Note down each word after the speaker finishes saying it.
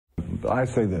I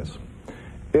say this.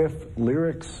 If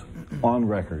lyrics on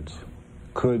records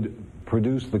could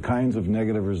produce the kinds of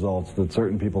negative results that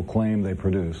certain people claim they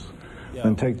produce,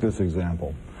 then take this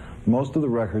example. Most of the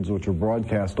records which are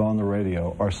broadcast on the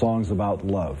radio are songs about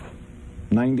love.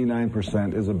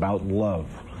 99% is about love.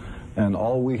 And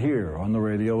all we hear on the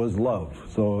radio is love.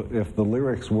 So if the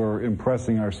lyrics were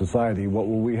impressing our society, what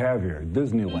will we have here?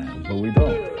 Disneyland, but we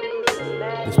don't.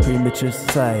 This premature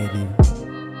society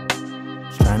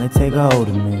is trying to take a hold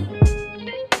of me.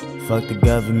 Fuck the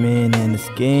government and the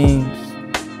schemes.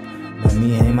 Let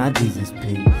me hang my Jesus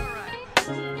piece.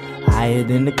 Higher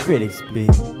than the critics be.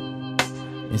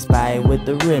 Inspired with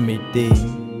the remedy.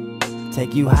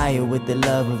 Take you higher with the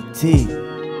love of tea.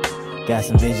 Got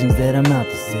some visions that I'm out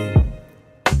to see.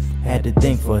 Had to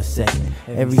think for a second.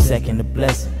 Every second a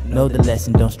blessing. Know the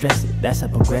lesson, don't stress it. That's a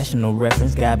progressional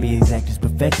reference. Gotta be exact as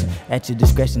perfection. At your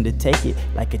discretion to take it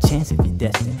like a chance if you're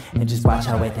destined. And just watch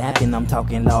how it happen. I'm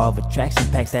talking law of attraction.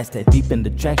 Packs that's that deep in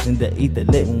the traction. The ether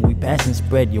lit when we passing.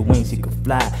 Spread your wings, you can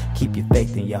fly. Keep your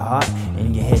faith in your heart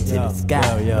and your head to the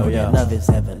sky. Know that love is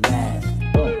everlasting.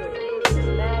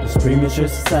 This premature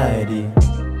society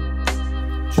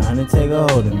trying to take a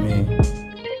hold of me.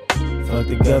 Fuck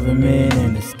the government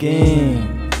and the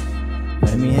schemes.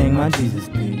 Let me hang my Jesus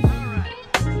piece.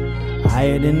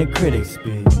 Higher than the critics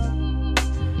speak.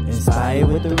 Inspired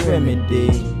with the remedy.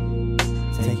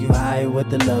 Take you higher with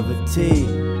the love of tea.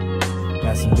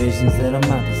 Got some visions that I'm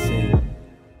out to see.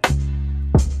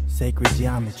 Sacred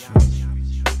geometry.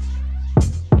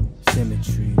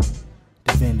 Symmetry.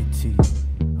 Divinity.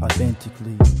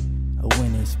 Authentically. A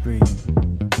winning spree.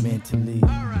 Mentally.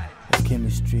 It's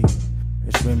chemistry.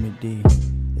 It's remedy,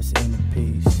 it's inner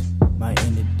peace, my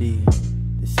inner D.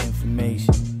 This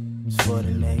information is for the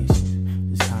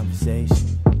nation. This conversation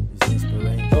is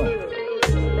inspiration.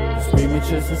 This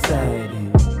premature society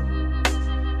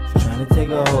is trying to take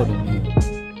a hold of me.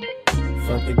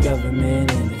 Fuck the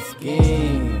government and the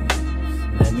schemes.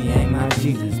 Let me hang my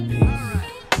Jesus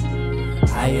piece.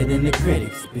 Higher than the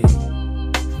critics speak.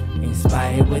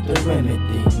 Inspired with the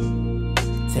remedy.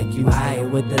 Take you higher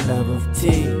with the love of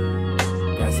tea.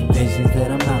 Got some visions that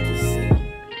I'm out to see.